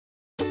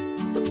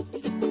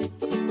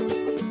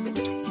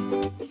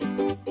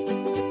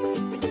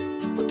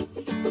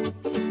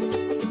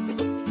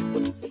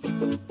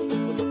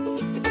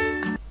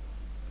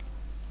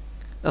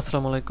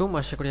আসসালামু আলাইকুম,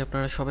 আশা করি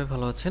আপনারা সবাই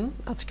ভালো আছেন।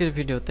 আজকের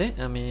ভিডিওতে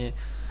আমি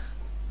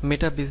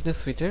মেটা বিজনেস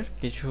সুইটের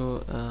কিছু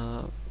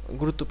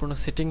গুরুত্বপূর্ণ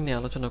সেটিং নিয়ে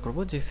আলোচনা করব,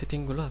 যে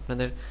সেটিংগুলো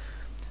আপনাদের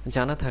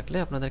জানা থাকলে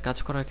আপনাদের কাজ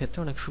করার ক্ষেত্রে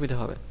অনেক সুবিধা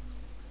হবে।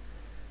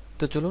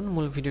 তো চলুন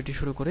মূল ভিডিওটি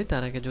শুরু করি।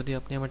 তার আগে যদি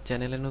আপনি আমার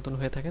চ্যানেলে নতুন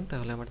হয়ে থাকেন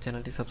তাহলে আমার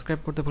চ্যানেলটি সাবস্ক্রাইব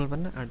করতে ভুলবেন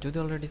না, আর যদি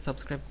অলরেডি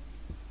সাবস্ক্রাইব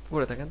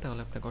করে থাকেন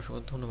তাহলে আপনাকে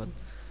অসংখ্য ধন্যবাদ।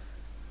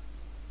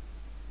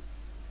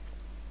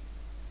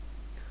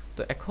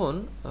 তো এখন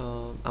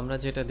আমরা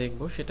যেটা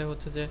দেখব সেটা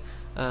হচ্ছে যে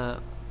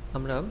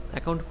আমরা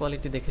অ্যাকাউন্ট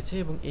কোয়ালিটি দেখেছি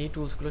এবং এই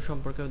টুলসগুলো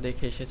সম্পর্কেও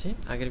দেখে এসেছি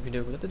আগের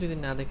ভিডিওগুলোতে। যদি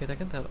না দেখে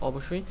থাকেন তাহলে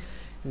অবশ্যই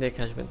দেখে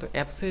আসবেন। তো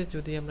অ্যাপসে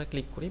যদি আমরা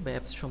ক্লিক করি বা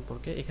অ্যাপস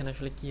সম্পর্কে এখানে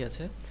আসলে কি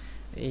আছে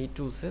এই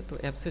টুলসে, তো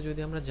অ্যাপসে যদি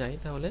আমরা যাই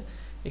তাহলে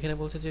এখানে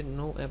বলছে যে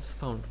no apps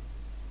found,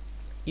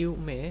 you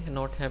may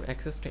not have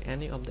access to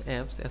any of the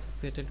apps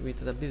associated with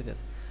the business,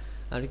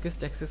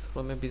 request access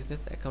from a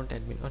business account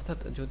admin. অর্থাৎ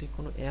যদি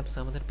কোনো অ্যাপস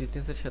আমাদের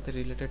বিজনেসের সাথে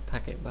রিলেটেড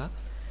থাকে বা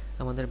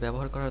আমাদের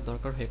ব্যবহার করার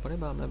দরকার হয়ে পড়ে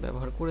বা আমরা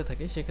ব্যবহার করে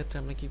থাকি, সেক্ষেত্রে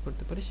আমরা কি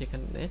করতে পারি,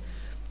 সেখানে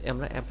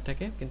আমরা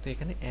অ্যাপটাকে কিন্তু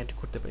এখানে অ্যাড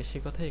করতে পারি, সে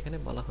কথাই এখানে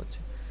বলা হচ্ছে।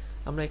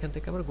 আমরা এখান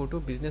থেকে আবার গো টু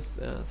বিজনেস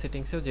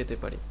সেটিংসেও যেতে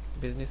পারি।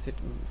 বিজনেস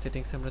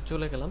সেটিংসে আমরা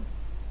চলে গেলাম।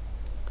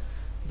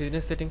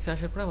 বিজনেস সেটিংসে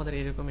আসার পর আমাদের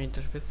এরকম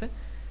ইন্টারফেসে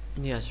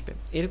নিয়ে আসবে।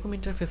 এরকম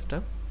ইন্টারফেসটা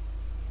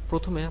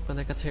প্রথমে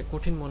আপনাদের কাছে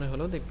কঠিন মনে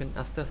হলেও দেখবেন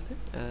আস্তে আস্তে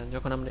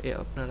যখন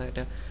আপনারা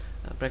এটা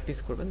প্র্যাকটিস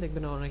করবেন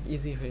দেখবেন অনেক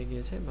ইজি হয়ে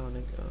গিয়েছে বা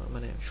অনেক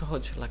মানে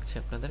সহজ লাগছে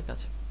আপনাদের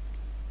কাছে।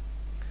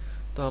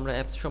 তো আমরা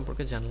অ্যাপস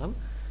সম্পর্কে জানলাম।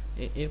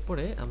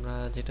 এরপরে আমরা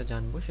যেটা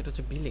জানবো সেটা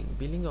হচ্ছে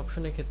বিলিং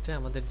অপশনের ক্ষেত্রে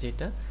আমাদের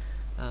যেটা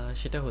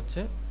সেটা হচ্ছে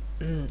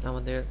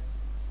আমাদের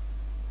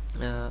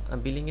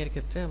বিলিংয়ের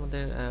ক্ষেত্রে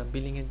আমাদের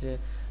বিলিংয়ের যে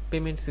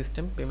পেমেন্ট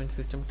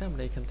সিস্টেমটা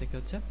আমরা এখান থেকে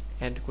হচ্ছে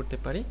অ্যাড করতে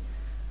পারি।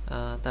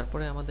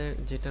 তারপরে আমাদের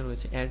যেটা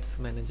রয়েছে অ্যাডস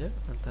ম্যানেজার,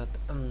 অর্থাৎ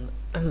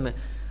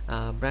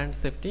ব্র্যান্ড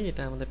সেফটি,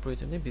 এটা আমাদের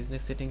প্রয়োজনীয়।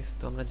 বিজনেস সেটিংস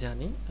তো আমরা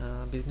জানি,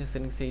 বিজনেস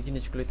সেটিংসে এই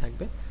জিনিসগুলোই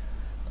থাকবে।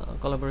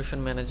 কোলাবোরেশন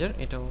ম্যানেজার,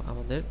 এটাও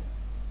আমাদের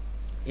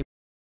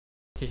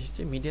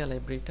এসেছে। মিডিয়া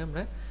লাইব্রেরিটা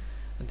আমরা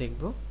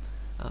দেখব।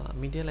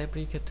 মিডিয়া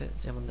লাইব্রেরির ক্ষেত্রে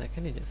যেমন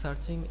দেখেন এই যে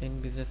সার্চিং ইন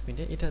বিজনেস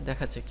মিডিয়া, এটা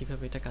দেখাচ্ছে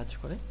কিভাবে এটা কাজ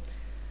করে।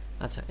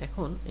 আচ্ছা,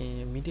 এখন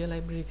মিডিয়া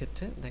লাইব্রেরির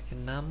ক্ষেত্রে দেখেন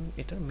নাম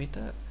এটার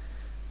মেটা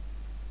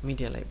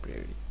মিডিয়া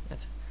লাইব্রেরি।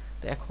 আচ্ছা,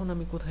 তো এখন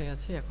আমি কোথায়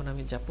আছি? এখন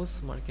আমি জাপুস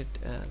মার্কেট,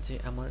 যে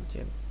আমার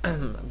যে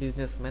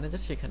বিজনেস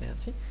ম্যানেজার সেখানে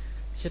আছি,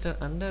 সেটার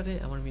আন্ডারে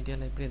আমার মিডিয়া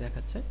লাইব্রেরি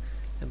দেখাচ্ছে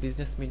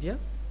বিজনেস মিডিয়া।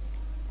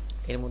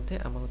 এর মধ্যে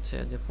আমার হচ্ছে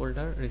যে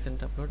folder recent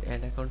upload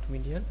add account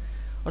মিডিয়ার,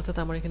 অর্থাৎ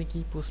আমার এখানে কি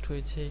পোস্ট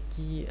হয়েছে,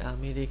 কি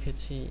আমি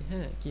রেখেছি,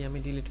 হ্যাঁ, কি আমি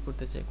ডিলিট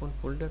করতে চাই, কোন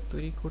ফোল্ডার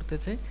তৈরি করতে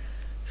চাই,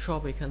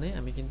 সব এখানে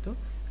আমি কিন্তু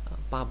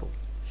পাবো।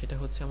 সেটা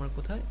হচ্ছে আমার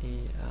কোথায়, এই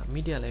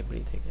মিডিয়া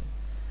লাইব্রেরি থেকে।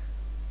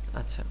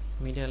 আচ্ছা,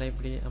 মিডিয়া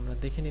লাইব্রেরি আমরা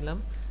দেখে নিলাম।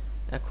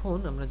 এখন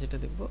আমরা যেটা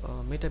দেখব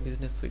মেটা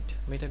বিজনেস সুইট।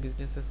 মেটা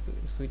বিজনেস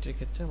সুইটের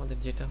ক্ষেত্রে আমাদের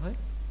যেটা হয়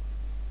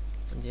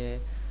যে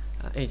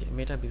এই যে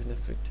মেটা বিজনেস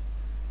সুইট,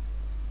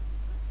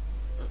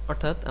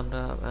 অর্থাৎ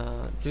আমরা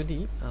যদি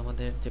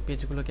আমাদের যে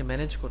পেজগুলোকে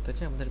ম্যানেজ করতে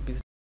চাই, আমাদের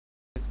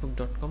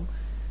facebook.com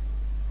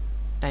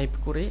টাইপ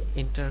করে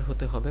এন্টার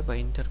হতে হবে বা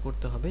এন্টার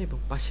করতে হবে এবং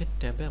পাশের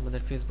ট্যাবে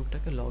আমাদের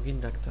ফেসবুকটাকে লগ ইন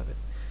রাখতে হবে।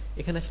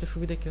 এখানে আসলে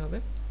সুবিধা কী হবে?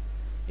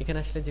 এখানে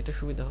আসলে যেটা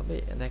সুবিধা হবে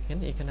দেখেন,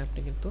 এখানে আপনি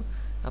কিন্তু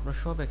আপনার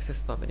সব অ্যাক্সেস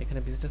পাবেন। এখানে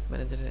বিজনেস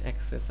ম্যানেজারের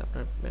অ্যাক্সেস,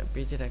 আপনার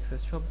পেজের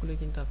অ্যাক্সেস সবগুলোই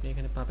কিন্তু আপনি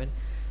এখানে পাবেন।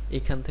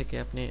 এখান থেকে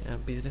আপনি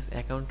বিজনেস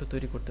অ্যাকাউন্টও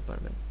তৈরি করতে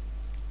পারবেন।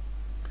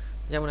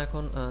 যেমন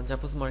এখন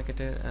জাপুস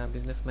মার্কেটের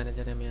বিজনেস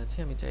ম্যানেজারে আমি আছি,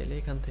 আমি চাইলে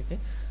এখান থেকে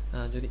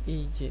যদি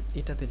এই যে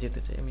এটাতে যেতে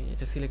চাই, আমি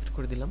এটা সিলেক্ট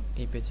করে দিলাম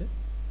এই পেজে।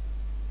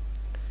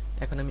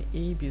 এখন আমি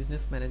এই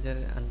বিজনেস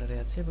ম্যানেজারের আন্ডারে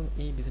আছি এবং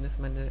এই বিজনেস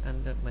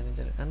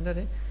ম্যানেজারের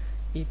আন্ডারে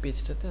এই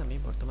পেজটাতে আমি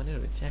বর্তমানে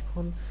রয়েছে।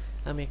 এখন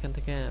আমি এখান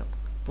থেকে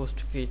পোস্ট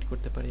ক্রিয়েট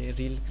করতে পারি,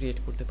 রিল ক্রিয়েট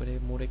করতে পারি,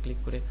 মোড়ে ক্লিক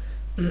করে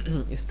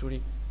স্টোরি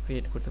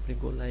ক্রিয়েট করতে পারি,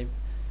 গো live,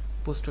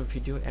 post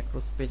video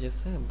across pages,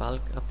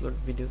 bulk upload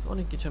videos,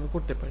 অনেক কিছু আমি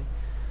করতে পারি।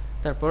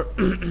 তারপর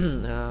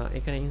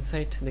এখানে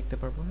ইনসাইট দেখতে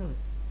পারবো, হ্যাঁ,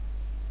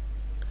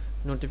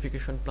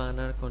 notification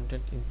planner,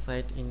 content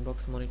insight,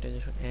 inbox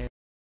monetization, add,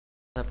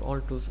 তারপর অল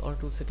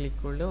টুলসে ক্লিক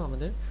করলেও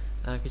আমাদের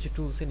কিছু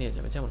টুলসে নিয়ে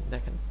যাবে। যেমন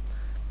দেখেন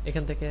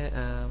এখান থেকে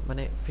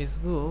মানে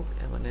ফেসবুক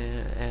মানে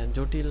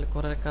জটিল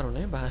করার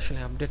কারণে বা আসলে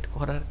আপডেট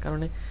করার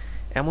কারণে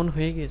এমন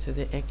হয়ে গিয়েছে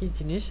যে একই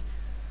জিনিস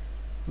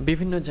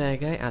বিভিন্ন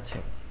জায়গায় আছে,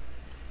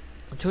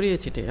 ছড়িয়ে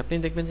ছিটে আপনি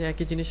দেখবেন যে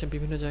একই জিনিস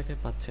বিভিন্ন জায়গায়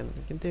পাচ্ছেন।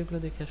 কিন্তু এগুলো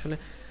দেখে আসলে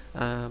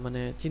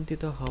মানে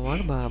চিন্তিত হওয়ার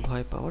বা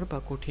ভয় পাওয়ার বা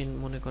কঠিন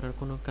মনে করার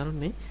কোনো কারণ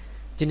নেই।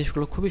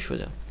 জিনিসগুলো খুবই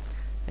সোজা,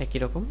 একই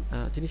রকম।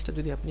 জিনিসটা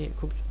যদি আপনি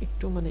খুব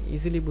একটু মানে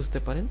ইজিলি বুঝতে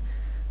পারেন,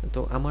 তো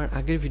আমার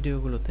আগের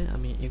ভিডিওগুলোতে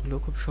আমি এগুলো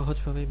খুব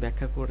সহজভাবে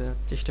ব্যাখ্যা করার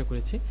চেষ্টা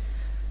করেছি।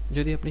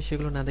 যদি আপনি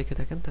সেগুলো না দেখে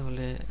থাকেন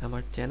তাহলে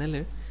আমার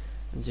চ্যানেলের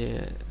যে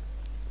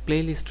প্লে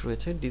লিস্ট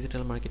রয়েছে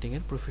ডিজিটাল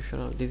মার্কেটিংয়ের,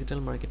 প্রফেশনাল ডিজিটাল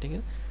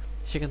মার্কেটিংয়ের,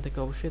 সেখান থেকে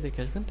অবশ্যই দেখে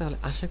আসবেন। তাহলে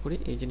আশা করি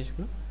এই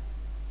জিনিসগুলো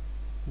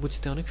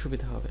বুঝতে অনেক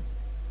সুবিধা হবে।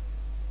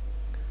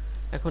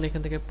 এখন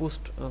এখান থেকে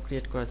পোস্ট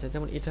ক্রিয়েট করা যায়।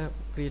 যেমন এটা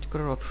ক্রিয়েট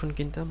করার অপশন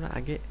কিন্তু আমরা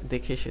আগে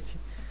দেখে এসেছি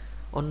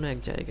অন্য এক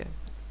জায়গায়।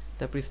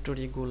 তারপর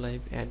স্টোরি, গো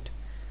লাইভ, অ্যাড,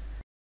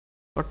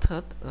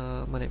 অর্থাৎ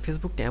মানে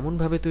ফেসবুকটা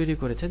এমনভাবে তৈরি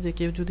করেছে যে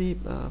কেউ যদি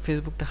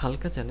ফেসবুকটা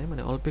হালকা জানে,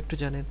 মানে অল্প একটু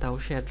জানে, তাও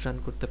সে অ্যাড রান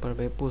করতে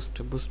পারবে, পোস্ট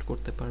বুস্ট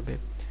করতে পারবে,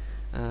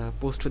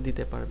 পোস্ট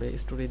দিতে পারবে,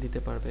 স্টোরি দিতে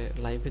পারবে,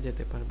 লাইভে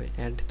যেতে পারবে,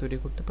 অ্যাড তৈরি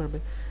করতে পারবে।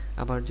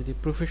 আবার যদি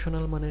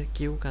প্রফেশনাল মানের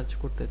কেউ কাজ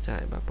করতে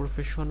চায় বা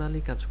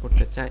প্রফেশনালি কাজ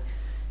করতে চায়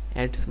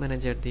অ্যাডস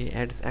ম্যানেজার দিয়ে,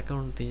 অ্যাডস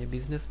অ্যাকাউন্ট দিয়ে,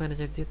 বিজনেস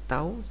ম্যানেজার দিয়ে,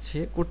 তাও সে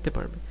করতে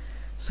পারবে।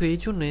 সো এই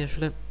জন্যই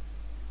আসলে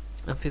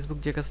ফেসবুক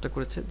যে কাজটা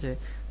করেছে যে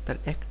তার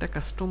একটা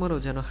কাস্টমারও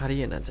যেন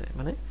হারিয়ে না যায়,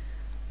 মানে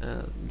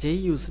যেই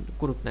ইউজ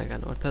করুক না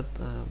কেন। অর্থাৎ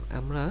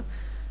আমরা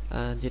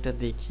যেটা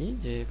দেখি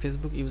যে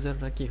ফেসবুক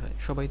ইউজাররা কী হয়,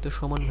 সবাই তো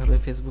সমানভাবে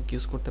ফেসবুক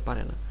ইউজ করতে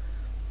পারে না।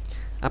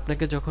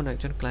 আপনাকে যখন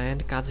একজন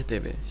ক্লায়েন্ট কাজ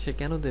দেবে, সে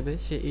কেন দেবে?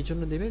 সে এই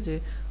জন্য দেবে যে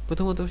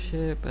প্রথমত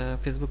সে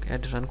ফেসবুক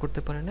অ্যাড রান করতে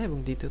পারে না, এবং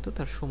দ্বিতীয়ত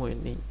তার সময়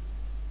নেই।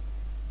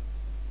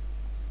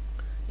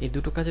 এই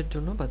দুটো কাজের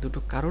জন্য বা দুটো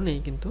কারণেই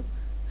কিন্তু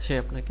সে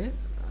আপনাকে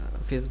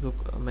ফেসবুক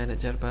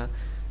ম্যানেজার বা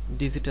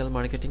ডিজিটাল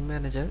মার্কেটিং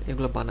ম্যানেজার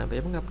এগুলো বানাবে,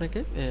 এবং আপনাকে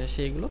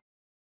সেইগুলো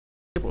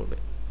বলবে,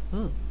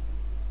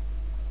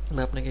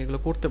 বা আপনাকে এগুলো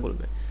করতে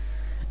বলবে।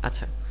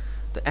 আচ্ছা,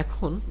 তো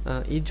এখন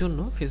এই জন্য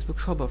ফেসবুক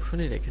সব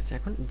অপশনই রেখেছে।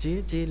 এখন যে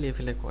যে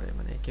লেভেলে করে,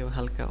 মানে কেউ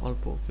হালকা,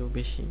 অল্প, কেউ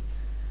বেশি,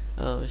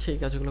 সেই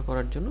কাজগুলো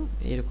করার জন্য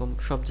এরকম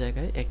সব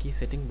জায়গায় একই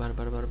সেটিং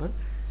বারবার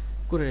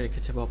করে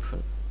রেখেছে বা অপশন।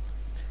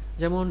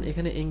 যেমন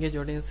এখানে এঙ্গেজ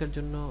অডিয়েন্সের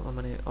জন্য,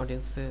 মানে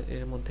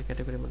অডিয়েন্সের মধ্যে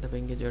ক্যাটাগরির মধ্যে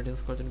এঙ্গেজ অডিয়েন্স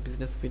করার জন্য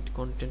business feed,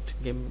 content,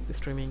 game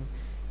streaming,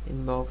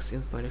 inbox,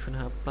 inspiration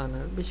hub,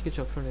 planner, বেশ কিছু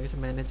অপশন রেখেছে।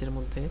 ম্যানেজের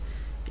মধ্যে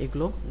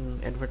এগুলো,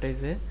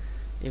 অ্যাডভার্টাইজে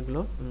এগুলো,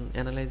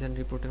 অ্যানালাইজ অ্যান্ড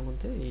রিপোর্টের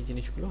মধ্যে এই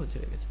জিনিসগুলো হচ্ছে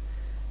রেখেছে।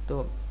 তো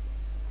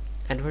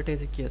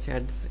অ্যাডভার্টাইজে কী আছে?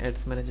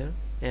 Ads manager,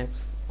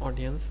 apps,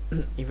 audience,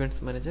 events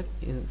manager,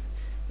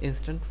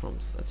 instant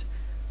forms. আচ্ছা,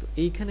 তো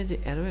এইখানে যে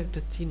অ্যারো একটা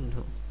চিহ্ন,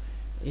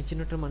 এই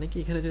চিহ্নটার মানে কি,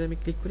 এখানে যদি আমি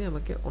ক্লিক করি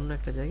আমাকে অন্য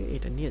একটা জায়গায়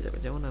এটা নিয়ে যাবে।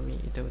 যেমন আমি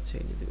এটা হচ্ছে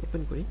যদি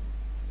ওপেন করি,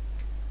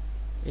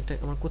 এটা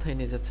আমার কোথায়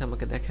নিয়ে যাচ্ছে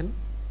আমাকে দেখেন।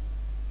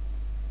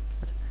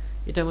 আচ্ছা,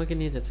 এটা আমাকে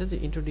নিয়ে যাচ্ছে যে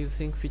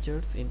introducing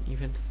features in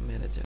events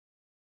manager.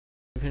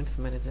 Events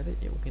ম্যানেজারে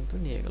এও কিন্তু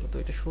নিয়ে গেল। তো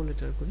এটা 16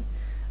 লেটার করি।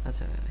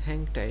 আচ্ছা, hang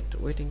tight,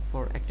 waiting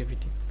for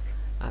activity.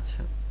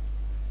 আচ্ছা,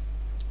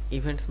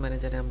 ইভেন্টস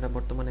ম্যানেজারে আমরা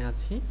বর্তমানে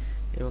আছি,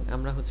 এবং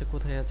আমরা হচ্ছে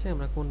কোথায় আছি,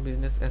 আমরা কোন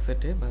বিজনেস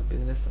অ্যাসেটে বা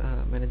বিজনেস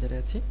ম্যানেজারে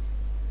আছি?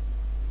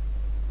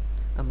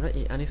 আমরা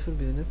এই আনিসুর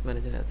বিজনেস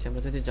ম্যানেজারে আছি।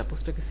 আমরা যদি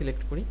জাপোজটাকে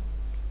সিলেক্ট করি,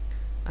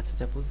 আচ্ছা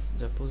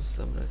জাপোজ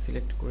আমরা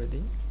সিলেক্ট করে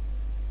দিই।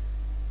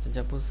 আচ্ছা,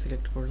 জাপোজ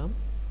সিলেক্ট করলাম।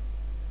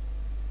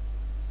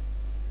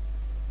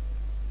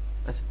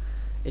 আচ্ছা,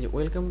 এই যে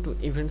ওয়েলকাম টু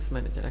ইভেন্টস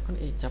ম্যানেজার, এখন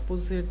এই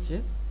জাপোজের যে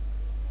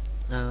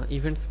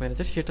ইভেন্টস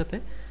ম্যানেজার সেটাতে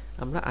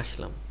আমরা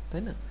আসলাম,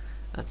 তাই না?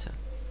 আচ্ছা,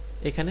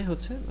 এখানে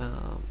হচ্ছে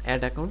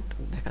অ্যাড অ্যাকাউন্ট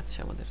দেখাচ্ছে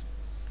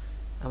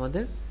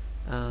আমাদের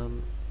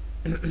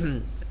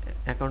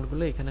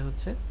অ্যাকাউন্টগুলো এখানে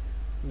হচ্ছে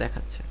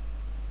দেখাচ্ছে,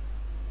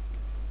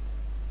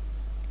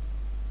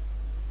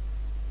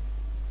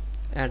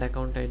 add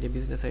account ID,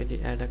 business ID,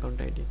 add account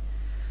ID.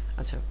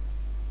 আচ্ছা,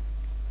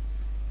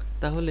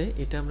 তাহলে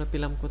এটা আমরা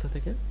পেলাম কোথা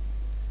থেকে?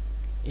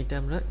 এটা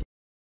আমরা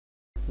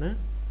আপনার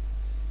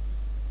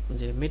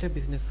যে মেটা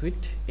বিজনেস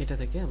সুইট, এটা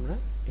থেকে আমরা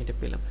এটা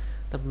পেলাম।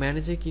 তার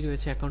ম্যানেজার কি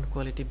রয়েছে? Account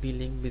quality,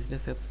 billing,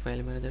 business apps, file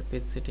manager,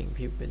 page setting,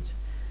 view page.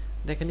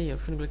 দেখেন এই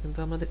অপশনগুলো কিন্তু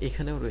আমাদের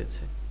এখানেও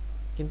রয়েছে,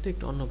 কিন্তু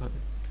একটু অন্যভাবে।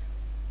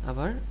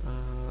 আবার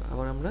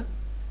আমরা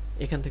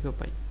এখান থেকেও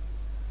পাই।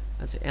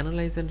 আচ্ছা,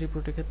 অ্যানালাইজ অ্যান্ড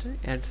রিপোর্টের ক্ষেত্রে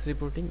অ্যাডস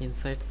রিপোর্টিং,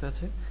 ইনসাইটস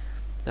আছে,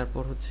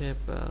 তারপর হচ্ছে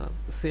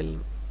sell,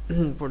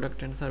 product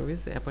and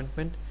service,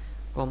 appointment,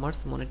 commerce,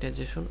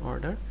 monetization,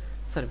 order,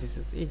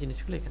 services, এই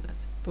জিনিসগুলো এখানে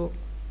আছে। তো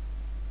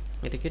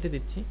এটা কেটে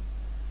দিচ্ছি।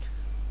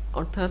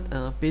 অর্থাৎ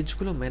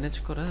পেজগুলো ম্যানেজ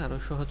করা আরও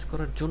সহজ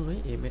করার জন্যই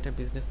এই মেটা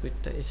বিজনেস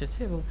সুইটটা এসেছে,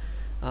 এবং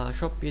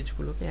সব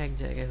পেজগুলোকে এক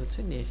জায়গায় হচ্ছে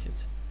নিয়ে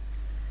এসেছে।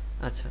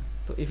 আচ্ছা,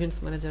 তো ইভেন্টস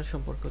ম্যানেজার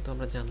সম্পর্কে তো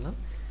আমরা জানলাম।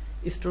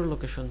 স্টোর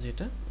লোকেশন,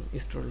 যেটা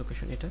স্টোর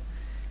লোকেশন, এটা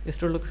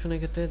স্টোর লোকেশনের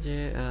ক্ষেত্রে যে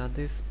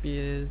দিস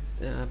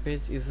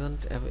পেজ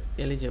ইজন্ট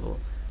এলিজেবল,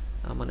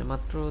 মানে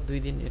মাত্র 2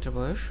 দিন এটার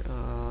বয়স,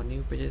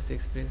 new pages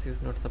experience is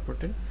not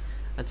supported.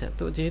 আচ্ছা,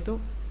 তো যেহেতু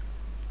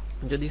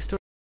যদি স্টোর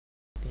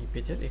এই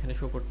পেজের এখানে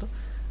শো করতো,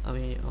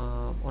 আমি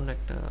অন্য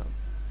একটা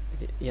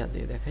ইয়া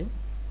দিয়ে দেখাই।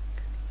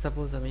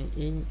 সাপোজ আমি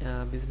এই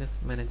বিজনেস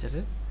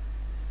ম্যানেজারের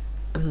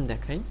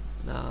দেখাই।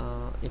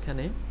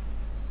 এখানে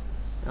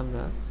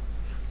আমরা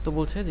তো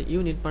বলছে যে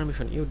you need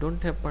permission, you don't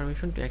have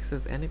permission to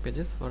access any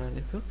pages for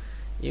Anisur,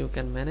 you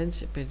can manage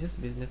pages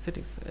business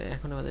settings.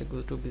 এখন আমাদের গো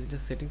টু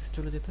বিজনেস সেটিংসে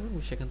চলে যেতে হবে,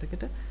 এবং সেখান থেকে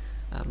এটা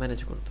ম্যানেজ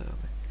করতে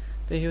হবে।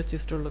 তো এই হচ্ছে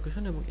স্টোর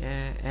লোকেশন এবং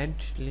অ্যাড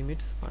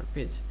লিমিটস পার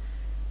পেজ।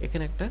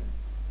 এখানে একটা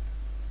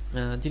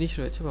জিনিস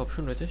রয়েছে বা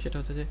অপশন রয়েছে, সেটা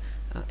হচ্ছে যে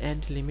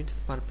অ্যাড লিমিটস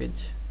পার পেজ।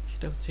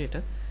 সেটা হচ্ছে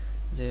এটা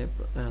যে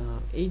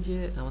এই যে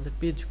আমাদের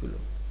পেজগুলো,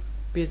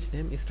 page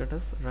name,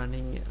 status,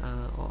 running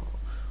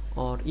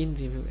or in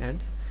review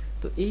ads,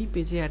 তো এই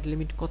পেজে অ্যাড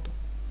লিমিট কত?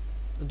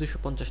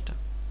 250টা।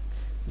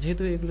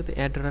 যেহেতু এগুলোতে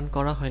অ্যাড রান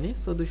করা হয়নি,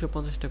 সো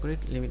 250টা করে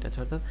লিমিট আছে।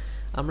 অর্থাৎ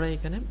আমরা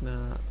এখানে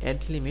অ্যাড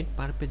লিমিট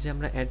পার পেজে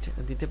আমরা অ্যাড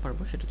দিতে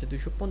পারবো, সেটা হচ্ছে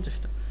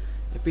 250টা।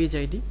 পেজ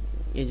আইডি,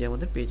 এই যে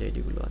আমাদের পেজ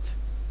আইডিগুলো আছে।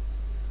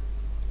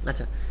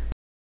 আচ্ছা,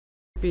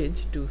 page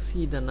to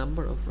see the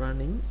number of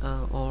running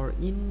or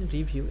in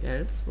review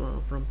ads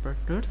from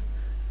partners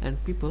and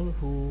people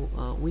who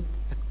with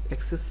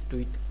access to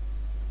it.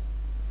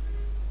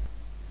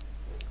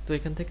 তো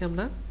এখান থেকে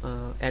আমরা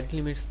অ্যাড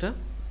লিমিটসটা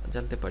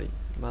জানতে পারি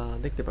বা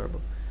দেখতে পারবো।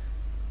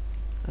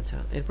 আচ্ছা,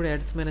 এরপরে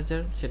অ্যাডস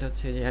ম্যানেজার, সেটা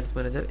হচ্ছে যে অ্যাডস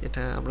ম্যানেজার,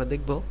 এটা আমরা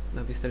দেখব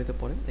বিস্তারিত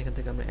পরে। এখান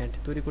থেকে আমরা অ্যাড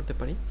তৈরি করতে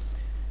পারি,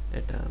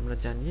 এটা আমরা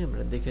জানি,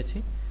 আমরা দেখেছি।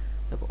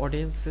 তারপর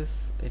অডিয়েন্সেস,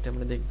 এটা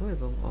আমরা দেখব,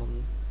 এবং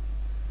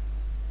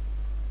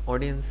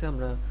অডিয়েন্সে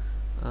আমরা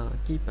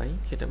কি পাই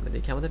সেটা আমরা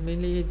দেখি। আমাদের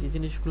মেইনলি এই যে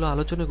জিনিসগুলো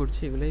আলোচনা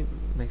করছি এগুলোই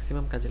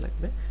ম্যাক্সিমাম কাজে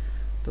লাগবে।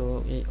 তো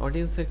এই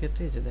অডিয়েন্সের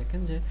ক্ষেত্রে যে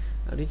দেখেন যে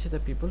reach the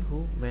people who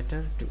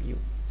matter to you,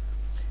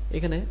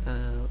 এখানে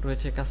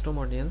রয়েছে কাস্টম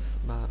অডিয়েন্স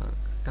বা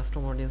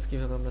কাস্টম অডিয়েন্স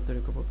কীভাবে আমরা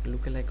তৈরি করবো,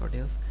 লুকেলাইক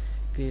অডিয়েন্স,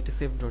 ক্রিয়েট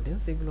সেভড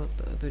অডিয়েন্স, এগুলো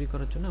তৈরি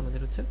করার জন্য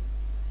আমাদের হচ্ছে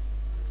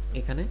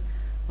এখানে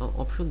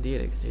অপশন দিয়ে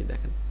রেখেছি।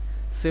 দেখেন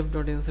সেভড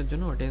অডিয়েন্সের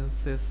জন্য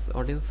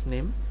audience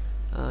name,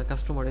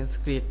 custom audience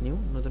create new,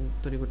 নতুন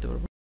তৈরি করতে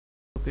পারবো,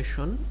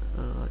 লোকেশন,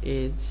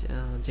 এজ,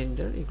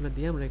 জেন্ডার, এগুলো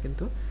দিয়ে আমরা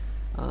কিন্তু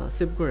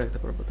সেভ করে রাখতে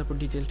পারবো। তারপর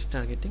ডিটেলড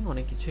টার্গেটিং,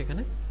 অনেক কিছু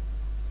এখানে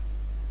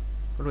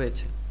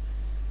রয়েছে।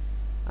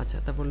 আচ্ছা,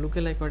 তারপর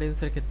লুকেলাইক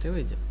অডিয়েন্সের ক্ষেত্রেও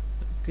এই যে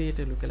create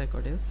a লুকেলাইক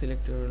audience,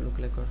 select your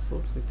লুকেলাইক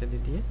source ইত্যাদি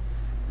দিয়ে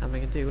আমরা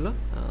কিন্তু এগুলো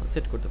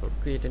সেট করতে পারবো।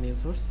 Create a new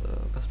source,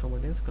 custom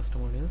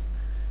audience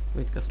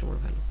with customer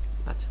value.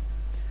 আচ্ছা,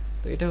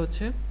 তো এটা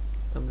হচ্ছে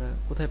আমরা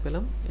কোথায়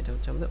পেলাম, এটা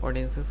হচ্ছে আমাদের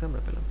অডিয়েন্সেসে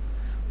আমরা পেলাম।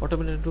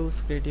 অটোমেটেড টুলস,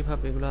 ক্রিয়েটিভ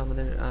হাব, এগুলো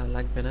আমাদের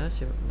লাগবে না,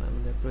 সে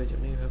আমাদের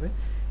প্রয়োজনীয় এইভাবে।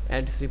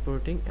 অ্যাডস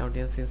রিপোর্টিং,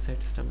 অডিয়েন্স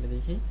ইনসাইটসটা আমরা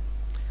দেখি,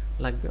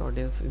 লাগবে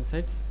অডিয়েন্স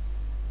ইনসাইটস।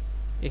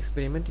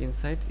 এক্সপেরিমেন্ট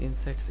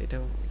ইনসাইটস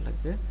এটাও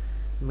লাগবে।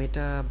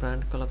 মেটা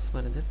brand collapse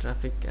manager,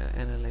 traffic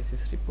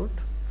analysis report.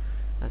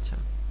 আচ্ছা,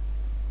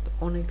 তো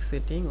অনেক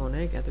সেটিং,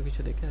 অনেক এত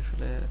কিছু দেখে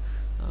আসলে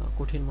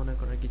কঠিন মনে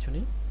করার কিছু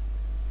নেই।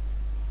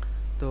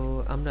 তো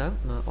আমরা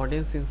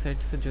অডিয়েন্স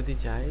ইনসাইটসে যদি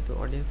যাই, তো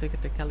অডিয়েন্সের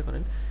ক্ষেত্রে খেয়াল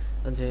করেন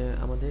যে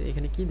আমাদের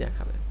এখানে কি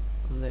দেখাবে,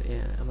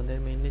 আমাদের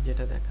মেইনলি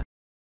যেটা দেখা,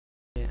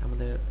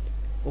 আমাদের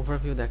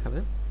ওভারভিউ দেখাবে।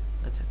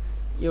 আচ্ছা,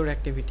 ইওর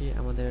অ্যাক্টিভিটি,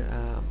 আমাদের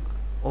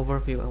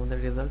ওভারভিউ, আমাদের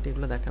রেজাল্ট,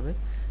 এগুলো দেখাবে।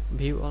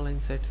 ভিউ অল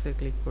ইনসাইটসে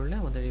ক্লিক করলে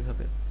আমাদের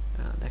এইভাবে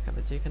দেখাবে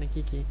যে এখানে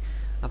কি কি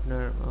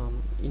আপনার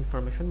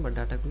ইনফরমেশন বা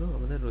ডাটাগুলো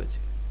আমাদের রয়েছে।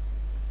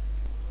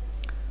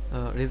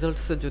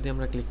 রেজাল্টসে যদি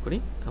আমরা ক্লিক করি,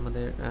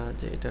 আমাদের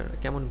যে এটার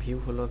কেমন ভিউ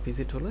হলো,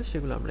 ভিজিট হলো,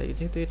 সেগুলো আমরা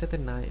যেহেতু এটাতে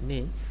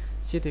নেই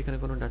সেহেতু এখানে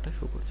কোনো ডাটা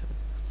শো করছে না।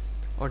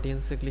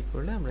 অডিয়েন্সে ক্লিক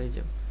করলে আমরা এই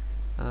যে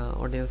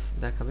অডিয়েন্স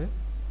দেখাবে,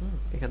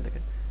 এখান থেকে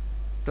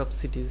টপ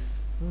সিটিজ,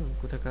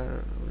 কোথাকার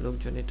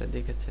লোকজন এটা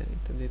দেখেছে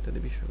ইত্যাদি ইত্যাদি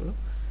বিষয়গুলো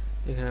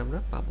এখানে আমরা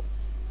পাবো।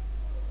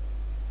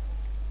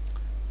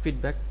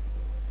 ফিডব্যাক,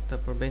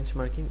 তারপর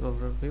বেঞ্চমার্কিং,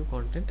 ওভারভিউ,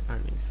 কন্টেন্ট,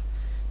 আর্নিংস,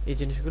 এই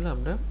জিনিসগুলো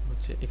আমরা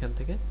হচ্ছে এখান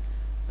থেকে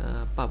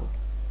পাবো।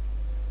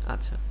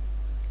 আচ্ছা,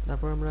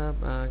 তারপর আমরা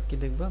কি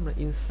দেখবো, আমরা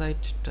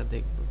ইনসাইটটা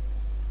দেখব,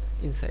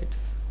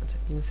 ইনসাইটস। আচ্ছা,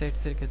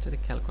 ইনসাইটসের ক্ষেত্রে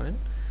খেয়াল করেন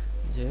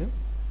যে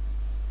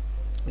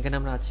এখানে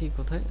আমরা আছি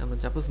কোথায়, আমরা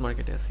জাপুস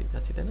মার্কেটে আছি,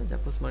 তাই না?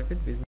 জাপুস মার্কেট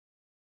বিজনেস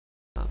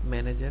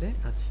ম্যানেজারে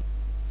আছি।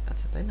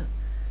 আচ্ছা, তাই না?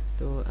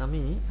 তো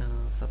আমি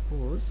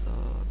সাপোজ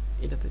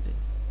এটাতে যাই,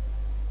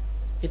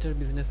 এটার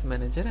বিজনেস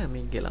ম্যানেজারে আমি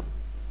গেলাম,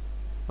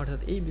 অর্থাৎ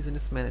এই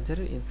বিজনেস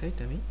ম্যানেজারের ইনসাইট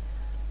আমি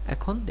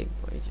এখন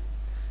দেখবো। এই যে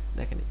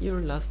দেখেন,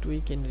 your last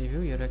week in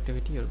review, your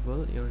activity, your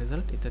goal, your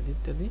result ইত্যাদি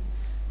ইত্যাদি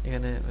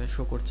এখানে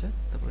শো করছে।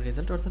 তারপর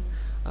রেজাল্ট, অর্থাৎ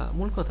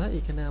মূল কথা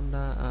এখানে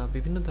আমরা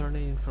বিভিন্ন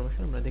ধরনের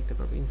ইনফরমেশন আমরা দেখতে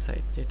পারবো।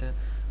 ইনসাইট, যেটা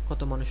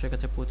কত মানুষের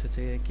কাছে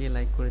পৌঁছেছে, কে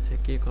লাইক করেছে,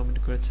 কে কমেন্ট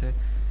করেছে,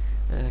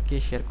 কে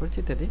শেয়ার করেছে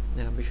ইত্যাদি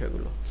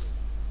বিষয়গুলো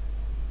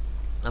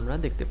আমরা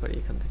দেখতে পারি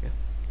এখান থেকে।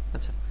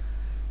 আচ্ছা,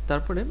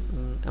 তারপরে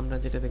আমরা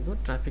যেটা দেখবো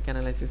ট্রাফিক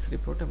অ্যানালাইসিস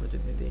রিপোর্ট, আমরা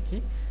যদি দেখি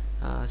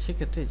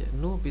সেক্ষেত্রে যে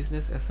no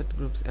business asset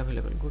groups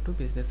available, go to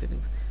business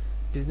settings,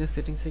 business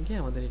সেটিংসে গিয়ে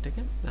আমাদের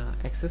এটাকে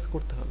অ্যাক্সেস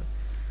করতে হবে।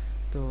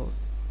 তো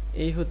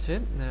এই হচ্ছে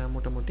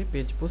মোটামুটি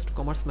পেজ পোস্ট।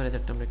 কমার্স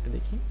ম্যানেজারটা আমরা একটু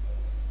দেখি,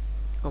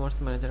 কমার্স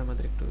ম্যানেজার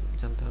আমাদের একটু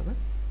জানতে হবে।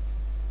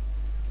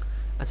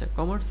 আচ্ছা,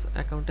 কমার্স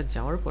অ্যাকাউন্টে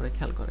যাওয়ার পরে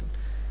খেয়াল করেন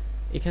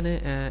এখানে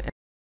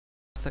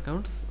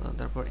অ্যাকাউন্টস,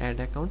 তারপর add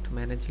account,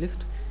 manage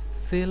list,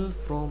 sell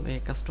from a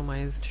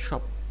customised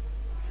shop.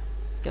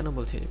 কেন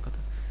বলছি এই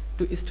কথা?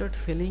 To start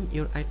selling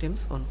your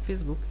items on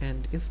Facebook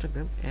and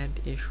Instagram, add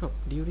a shop.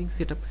 During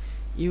set up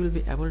you will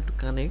be able to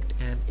connect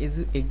an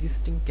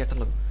existing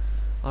catalog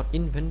or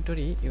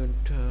inventory you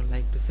would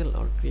like to sell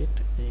or create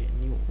a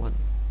new one.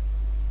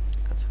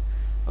 আচ্ছা,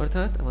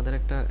 অর্থাৎ আমাদের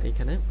একটা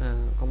এখানে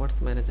commerce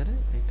ম্যানেজারে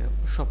একটা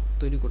shop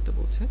তৈরি করতে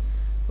বলছে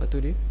বা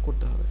তৈরি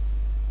করতে হবে।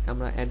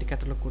 আমরা অ্যাড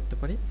ক্যাটালগ করতে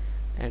পারি,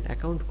 অ্যাড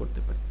অ্যাকাউন্ট করতে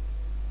পারি।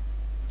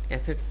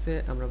 অ্যাসেটসে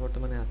আমরা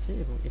বর্তমানে আছি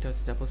এবং এটা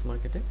হচ্ছে জাপোস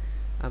মার্কেটে।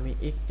 আমি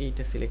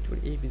এইটা সিলেক্ট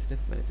করি, এই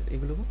বিজনেস ম্যানেজার,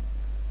 এগুলো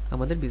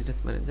আমাদের বিজনেস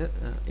ম্যানেজার,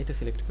 এটা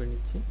সিলেক্ট করে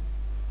নিচ্ছি।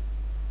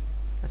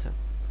 আচ্ছা,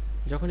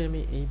 যখনই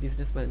আমি এই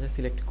বিজনেস ম্যানেজার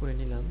সিলেক্ট করে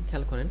নিলাম,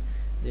 খেয়াল করেন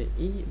যে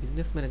এই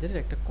বিজনেস ম্যানেজারের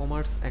একটা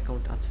কমার্স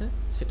অ্যাকাউন্ট আছে,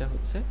 সেটা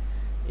হচ্ছে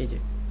এই যে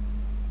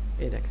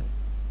এই দেখেন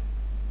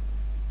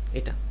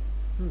এটা।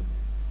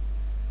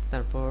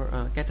 তারপর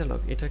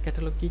ক্যাটালগ, এটার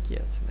ক্যাটালগ কি কি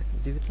আছে দেখেন,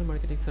 ডিজিটাল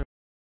মার্কেটিং সার্ভিস,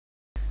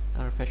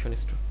 আর ফ্যাশন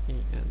স্টোর, এই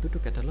দুটো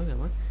ক্যাটালগ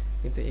আমার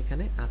কিন্তু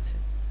এখানে আছে।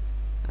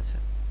 আচ্ছা,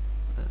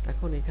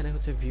 এখন এখানে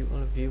হচ্ছে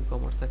ভিউ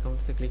কমার্স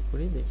অ্যাকাউন্টসে ক্লিক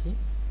করি, দেখি।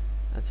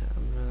 আচ্ছা,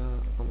 আমরা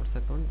commerce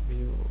account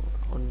view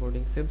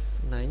onboarding saves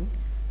 9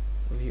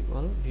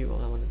 view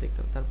all আমাদের দেখতে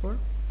হবে। তারপর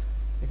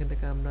এখান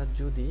থেকে আমরা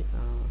যদি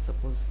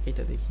সাপোজ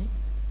এটা দেখি,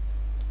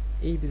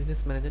 এই বিজনেস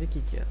ম্যানেজারে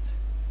কি কি আছে।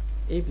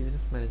 এই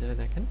বিজনেস ম্যানেজারে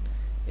দেখেন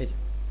এই যে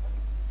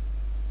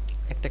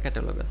একটা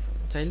ক্যাটালগ আছে,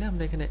 চাইলে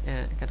আমরা এখানে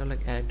ক্যাটালগ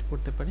অ্যাড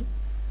করতে পারি।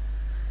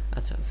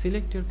 আচ্ছা,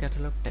 select your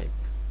catalogue type.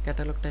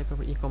 Catalogue type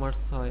আবার ই কমার্স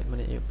হয়,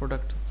 মানে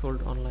product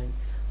sold online,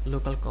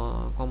 local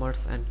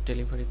commerce and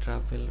delivery,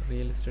 travel,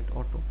 real estate,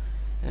 auto,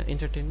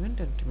 entertainment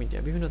and media,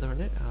 বিভিন্ন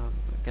ধরনের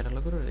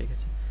ক্যাটালগেরও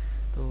রেখেছে।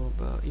 তো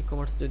ই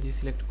কমার্স যদি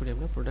সিলেক্ট করি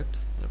আমরা প্রোডাক্টস,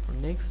 তারপর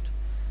নেক্সট,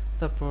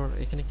 তারপর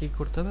এখানে কি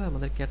করতে হবে,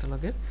 আমাদের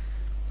ক্যাটালগের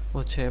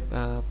হচ্ছে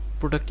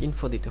প্রোডাক্ট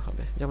ইনফো দিতে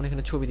হবে, যেমন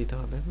এখানে ছবি দিতে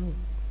হবে।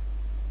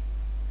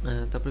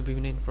 তারপরে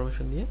বিভিন্ন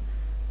ইনফরমেশন দিয়ে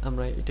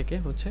আমরা এটাকে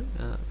হচ্ছে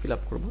ফিল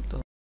আপ করবো। তো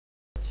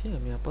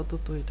আমি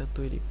আপাতত এটা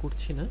তৈরি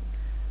করছি না।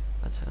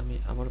 আচ্ছা, আমি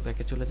আবার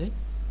ব্যাকে চলে যাই।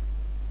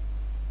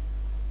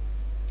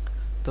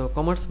 তো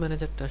কমার্স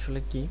ম্যানেজারটা আসলে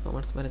কি,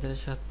 কমার্স ম্যানেজারের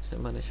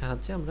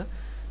সাহায্যে আমরা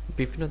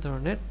বিভিন্ন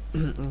ধরনের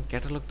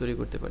ক্যাটালগ তৈরি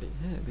করতে পারি।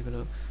 হ্যাঁ, বিভিন্ন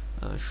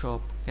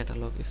শপ,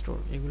 ক্যাটালগ, স্টোর,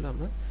 এগুলো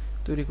আমরা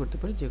তৈরি করতে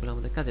পারি, যেগুলো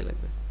আমাদের কাজে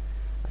লাগবে।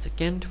 আচ্ছা,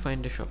 ক্যান্ট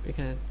ফাইন্ড এ শপ,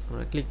 এখানে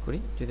আমরা ক্লিক করি।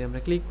 যদি আমরা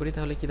ক্লিক করি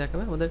তাহলে কি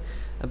দেখাবে, আমাদের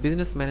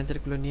বিজনেস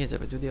ম্যানেজারগুলো নিয়ে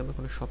যাবে যদি আমরা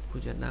কোনো শপ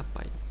খুঁজে না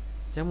পাই।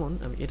 যেমন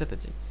আমি এটাতে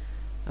চাই,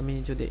 আমি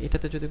যদি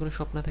এটাতে যদি কোনো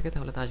শপ না থাকে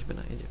তাহলে তো আসবে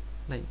না, এই যে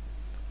নাই,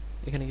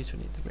 এখানে কিছু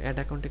নেই। তারপর অ্যাড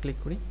অ্যাকাউন্টে ক্লিক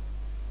করি।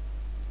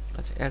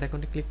 আচ্ছা, অ্যাড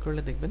অ্যাকাউন্টে ক্লিক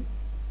করলে দেখবেন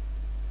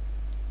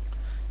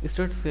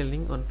start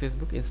selling on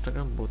Facebook,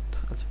 Instagram both.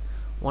 আচ্ছা,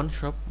 one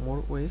shop more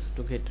ways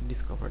to get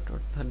discovered,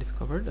 অর্থাৎ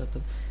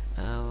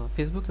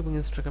ফেসবুক এবং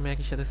ইনস্টাগ্রামে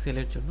একই সাথে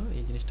সেলের জন্য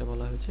এই জিনিসটা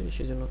বলা হয়েছে,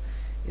 সেই জন্য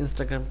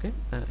ইনস্টাগ্রামকে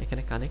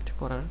এখানে কানেক্ট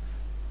করার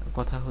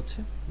কথা হচ্ছে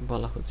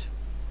বলা হচ্ছে।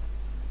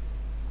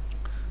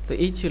 তো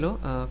এই ছিল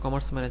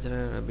কমার্স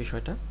ম্যানেজারের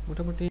বিষয়টা।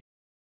 মোটামুটি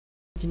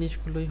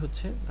জিনিসগুলোই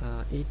হচ্ছে,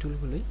 এই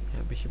টুলগুলোই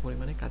বেশি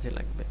পরিমাণে কাজে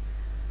লাগবে।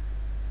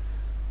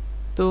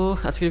 তো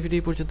আজকের ভিডিও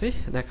এই পর্যন্তই,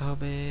 দেখা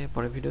হবে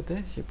পরের ভিডিওতে।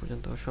 সেই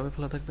পর্যন্ত সবাই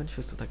ভালো থাকবেন,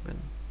 সুস্থ থাকবেন।